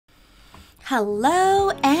Hello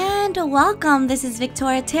and welcome. This is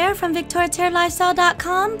Victoria Terre from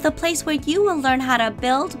victoriaterrelifestyle.com, the place where you will learn how to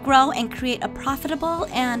build, grow, and create a profitable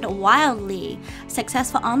and wildly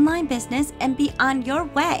successful online business and be on your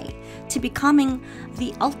way to becoming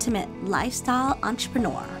the ultimate lifestyle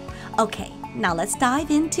entrepreneur. Okay, now let's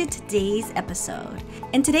dive into today's episode.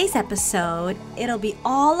 In today's episode, it'll be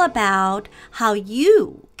all about how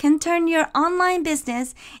you can turn your online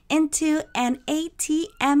business into an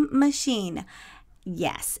ATM machine.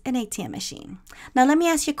 Yes, an ATM machine. Now let me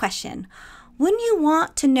ask you a question. Wouldn't you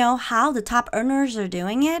want to know how the top earners are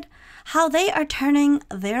doing it? How they are turning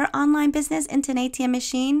their online business into an ATM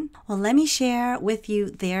machine? Well, let me share with you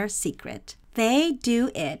their secret. They do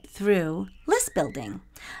it through list building.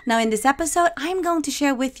 Now in this episode, I'm going to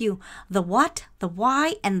share with you the what, the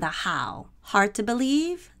why, and the how. Hard to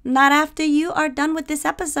believe? Not after you are done with this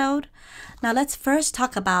episode. Now let's first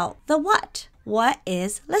talk about the what. What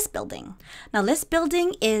is list building? Now list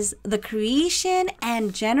building is the creation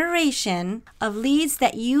and generation of leads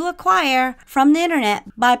that you acquire from the internet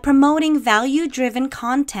by promoting value-driven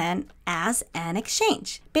content as an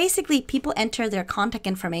exchange. Basically, people enter their contact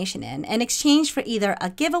information in exchange for either a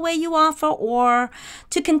giveaway you offer or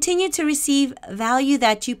to continue to receive value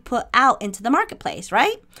that you put out into the marketplace,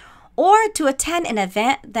 right? Or to attend an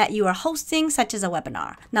event that you are hosting, such as a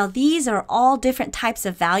webinar. Now, these are all different types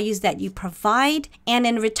of values that you provide, and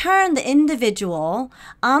in return, the individual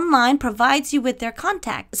online provides you with their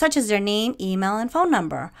contact, such as their name, email, and phone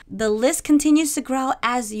number. The list continues to grow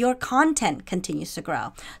as your content continues to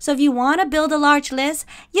grow. So if you want to build a large list,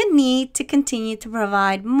 you need to continue to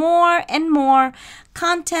provide more and more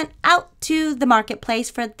content out to the marketplace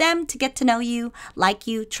for them to get to know you, like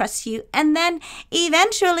you, trust you, and then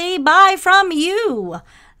eventually buy from you.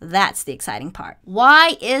 That's the exciting part.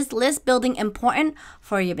 Why is list building important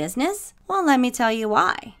for your business? Well, let me tell you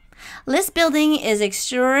why. List building is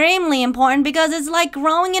extremely important because it's like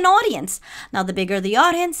growing an audience. Now, the bigger the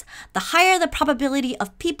audience, the higher the probability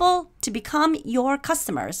of people to become your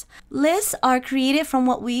customers. Lists are created from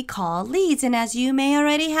what we call leads, and as you may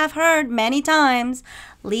already have heard many times,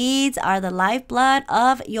 leads are the lifeblood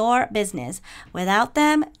of your business. Without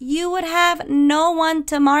them, you would have no one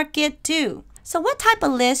to market to. So what type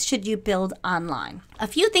of list should you build online? A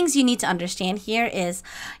few things you need to understand here is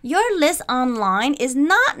your list online is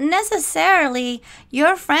not necessarily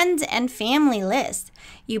your friends and family list.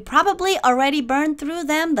 You probably already burned through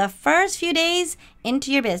them the first few days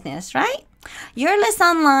into your business, right? Your lists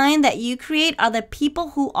online that you create are the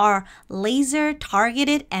people who are laser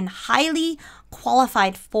targeted and highly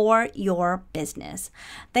qualified for your business.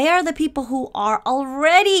 They are the people who are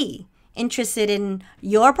already interested in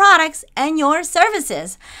your products and your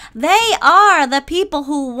services. They are the people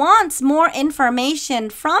who wants more information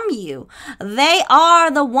from you. They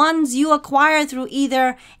are the ones you acquire through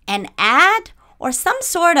either an ad or some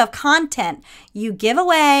sort of content you give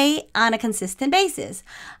away on a consistent basis.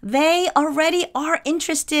 They already are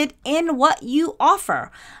interested in what you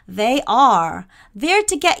offer. They are there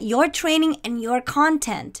to get your training and your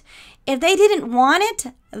content. If they didn't want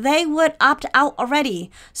it, they would opt out already.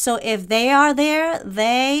 So if they are there,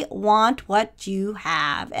 they want what you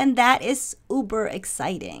have. And that is uber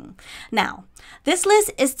exciting. Now, this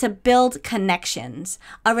list is to build connections,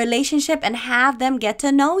 a relationship, and have them get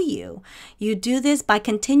to know you. You do this by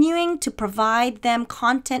continuing to provide them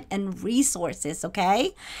content and resources,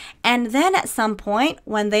 okay? And then at some point,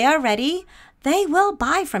 when they are ready, they will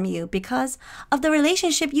buy from you because of the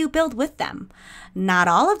relationship you build with them. Not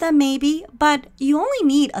all of them maybe, but you only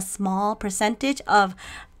need a small percentage of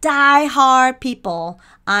die-hard people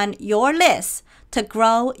on your list to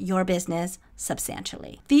grow your business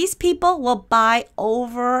substantially. These people will buy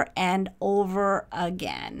over and over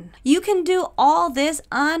again. You can do all this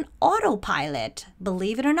on autopilot,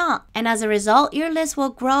 believe it or not. And as a result, your list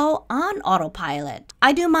will grow on autopilot.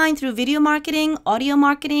 I do mine through video marketing, audio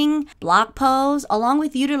marketing, blog posts, along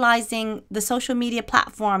with utilizing the social media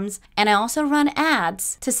platforms. And I also run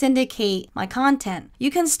ads to syndicate my content.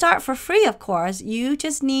 You can start for free, of course. You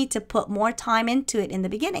just need to put more time into it in the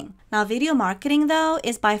beginning. Now, video marketing, though,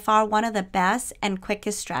 is by far one of the best and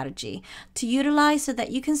quickest strategy to utilize so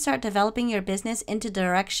that you can start developing your business into the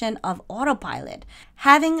direction of autopilot,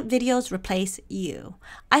 having videos replace you.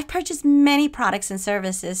 I've purchased many products and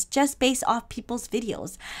services just based off people's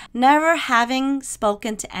videos, never having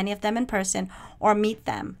spoken to any of them in person or meet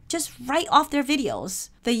them just right off their videos.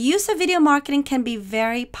 The use of video marketing can be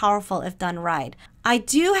very powerful if done right. I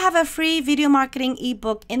do have a free video marketing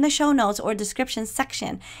ebook in the show notes or description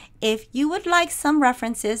section if you would like some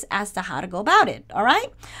references as to how to go about it, all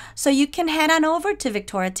right? So you can head on over to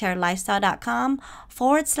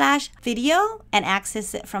victoriaterralifestyle.com/video and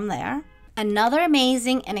access it from there. Another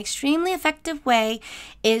amazing and extremely effective way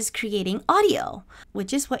is creating audio,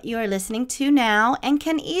 which is what you are listening to now and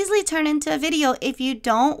can easily turn into a video if you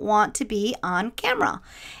don't want to be on camera.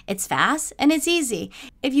 It's fast and it's easy.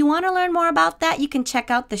 If you want to learn more about that, you can check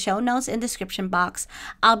out the show notes in the description box.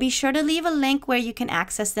 I'll be sure to leave a link where you can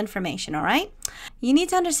access the information, all right? You need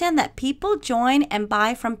to understand that people join and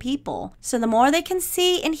buy from people. So the more they can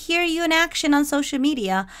see and hear you in action on social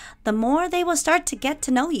media, the more they will start to get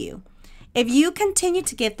to know you. If you continue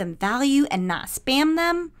to give them value and not spam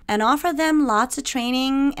them and offer them lots of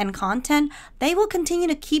training and content, they will continue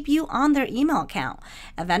to keep you on their email account.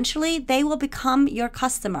 Eventually, they will become your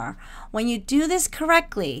customer. When you do this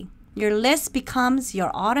correctly, your list becomes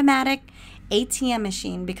your automatic ATM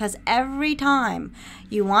machine, because every time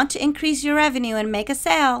you want to increase your revenue and make a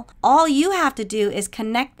sale, all you have to do is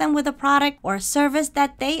connect them with a product or service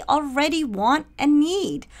that they already want and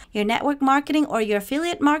need. Your network marketing or your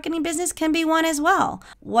affiliate marketing business can be one as well.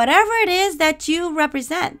 Whatever it is that you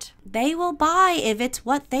represent, they will buy if it's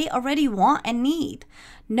what they already want and need.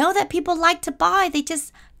 Know that people like to buy, they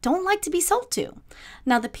just don't like to be sold to.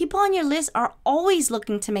 Now, the people on your list are always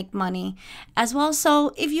looking to make money as well.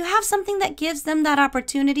 So if you have something that gives them that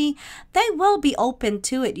opportunity, they will be open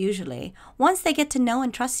to it usually once they get to know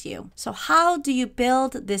and trust you. So how do you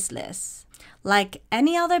build this list? Like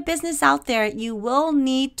any other business out there, you will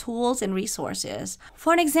need tools and resources.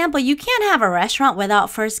 For an example, you can't have a restaurant without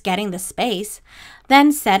first getting the space,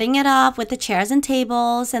 then setting it up with the chairs and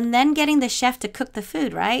tables, and then getting the chef to cook the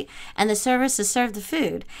food, right? And the servers to serve the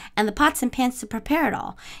food, and the pots and pans to prepare it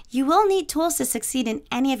all. You will need tools to succeed in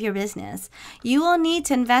any of your business. You will need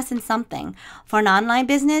to invest in something. For an online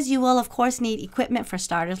business, you will of course need equipment for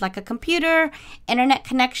starters, like a computer, internet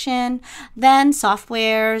connection, then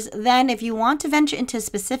softwares. Then if you want to venture into a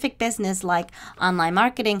specific business like online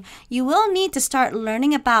marketing, you will need to start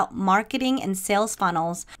learning about marketing and sales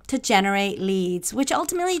funnels to generate leads, which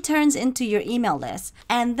ultimately turns into your email list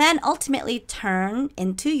and then ultimately turn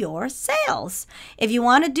into your sales. If you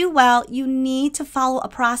want to do well, you need to follow a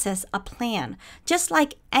process, a plan. Just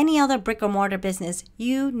like any other brick or mortar business,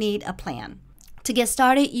 you need a plan. To get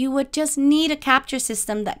started, you would just need a capture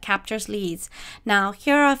system that captures leads. Now,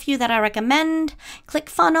 here are a few that I recommend: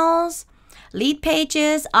 ClickFunnels, Lead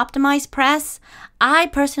Pages, Optimize Press. I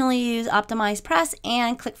personally use Optimize Press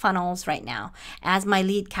and ClickFunnels right now as my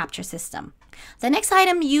lead capture system. The next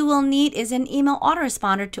item you will need is an email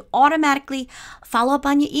autoresponder to automatically follow up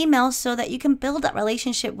on your emails so that you can build that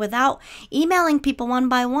relationship without emailing people one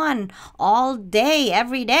by one all day,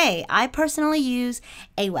 every day. I personally use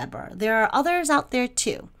Aweber. There are others out there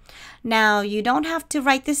too. Now, you don't have to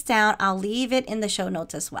write this down. I'll leave it in the show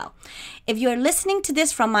notes as well. If you're listening to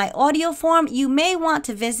this from my audio form, you may want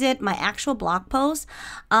to visit my actual blog post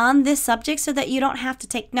on this subject so that you don't have to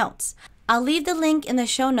take notes. I'll leave the link in the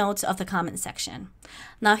show notes of the comment section.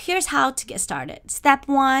 Now, here's how to get started. Step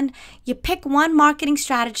 1, you pick one marketing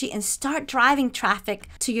strategy and start driving traffic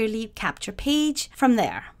to your lead capture page from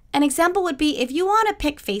there. An example would be if you want to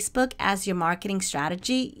pick Facebook as your marketing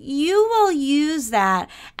strategy, you will use that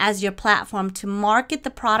as your platform to market the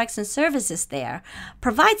products and services there.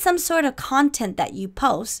 Provide some sort of content that you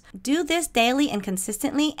post. Do this daily and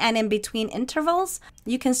consistently, and in between intervals,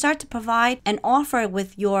 you can start to provide an offer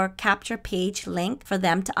with your capture page link for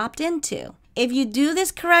them to opt into. If you do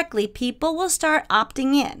this correctly, people will start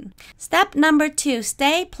opting in. Step number 2,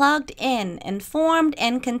 stay plugged in, informed,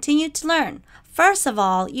 and continue to learn. First of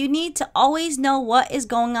all, you need to always know what is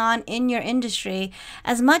going on in your industry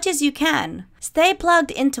as much as you can. Stay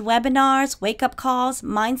plugged into webinars, wake-up calls,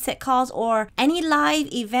 mindset calls, or any live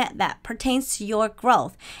event that pertains to your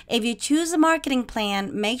growth. If you choose a marketing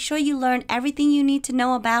plan, make sure you learn everything you need to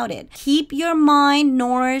know about it. Keep your mind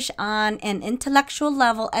nourished on an intellectual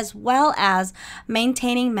level as well as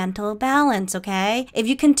maintaining mental balance, okay? If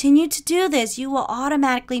you continue to do this, you will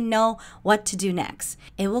automatically know what to do next.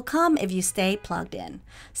 It will come if you stay plugged in.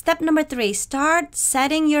 Step number 3, start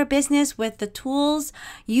setting your business with the tools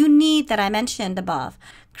you need that I mentioned above.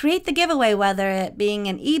 Create the giveaway, whether it being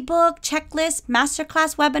an ebook, checklist,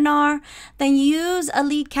 masterclass, webinar. Then use a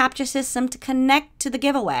lead capture system to connect to the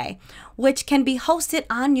giveaway, which can be hosted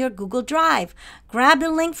on your Google Drive. Grab the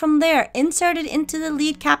link from there, insert it into the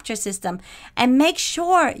lead capture system, and make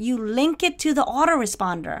sure you link it to the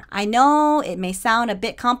autoresponder. I know it may sound a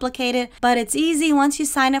bit complicated, but it's easy once you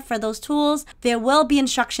sign up for those tools. There will be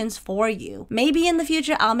instructions for you. Maybe in the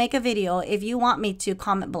future I'll make a video. If you want me to,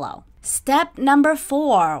 comment below. Step number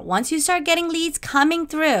 4, once you start getting leads coming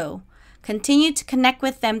through, continue to connect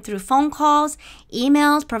with them through phone calls,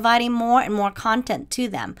 emails, providing more and more content to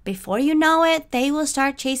them. Before you know it, they will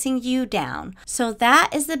start chasing you down. So that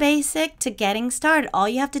is the basic to getting started. All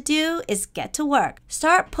you have to do is get to work.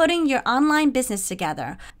 Start putting your online business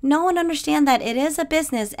together. Know and understand that it is a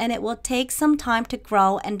business and it will take some time to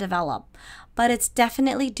grow and develop, but it's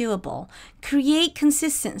definitely doable. Create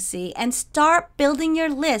consistency and start building your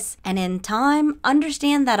list. And in time,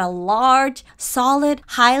 understand that a large, solid,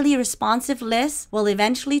 highly responsive list will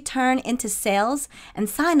eventually turn into sales and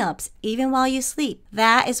signups even while you sleep.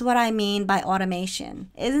 That is what I mean by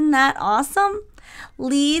automation. Isn't that awesome?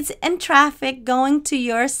 Leads and traffic going to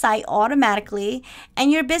your site automatically,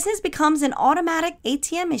 and your business becomes an automatic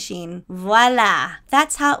ATM machine. Voila!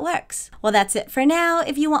 That's how it works. Well, that's it for now.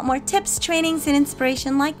 If you want more tips, trainings, and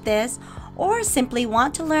inspiration like this, or simply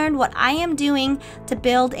want to learn what I am doing to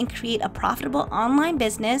build and create a profitable online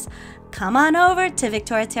business, come on over to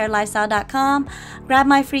victoriaterralifestyle.com. Grab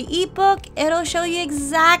my free ebook. It'll show you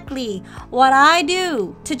exactly what I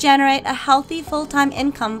do to generate a healthy full-time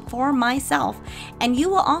income for myself. And you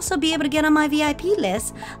will also be able to get on my VIP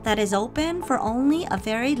list that is open for only a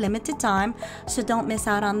very limited time. So don't miss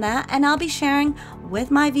out on that. And I'll be sharing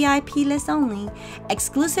with my VIP list only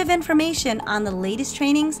exclusive information on the latest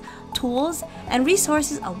trainings, tools, and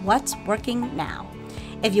resources of what's working now.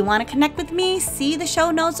 If you want to connect with me, see the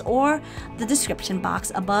show notes or the description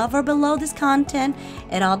box above or below this content.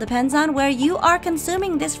 It all depends on where you are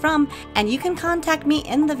consuming this from, and you can contact me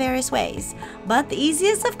in the various ways. But the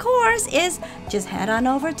easiest, of course, is just head on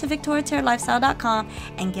over to victoriaterralifestyle.com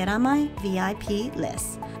and get on my VIP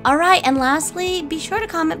list. Alright, and lastly, be sure to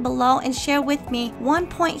comment below and share with me one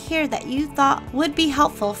point here that you thought would be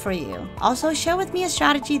helpful for you. Also, share with me a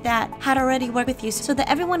strategy that had already worked with you so that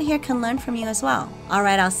everyone here can learn from you as well.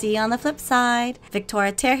 Alright, I'll see you on the flip side.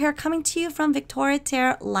 Victoria Terre here, coming to you from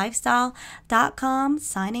victoriaterralifestyle.com,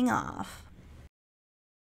 signing off.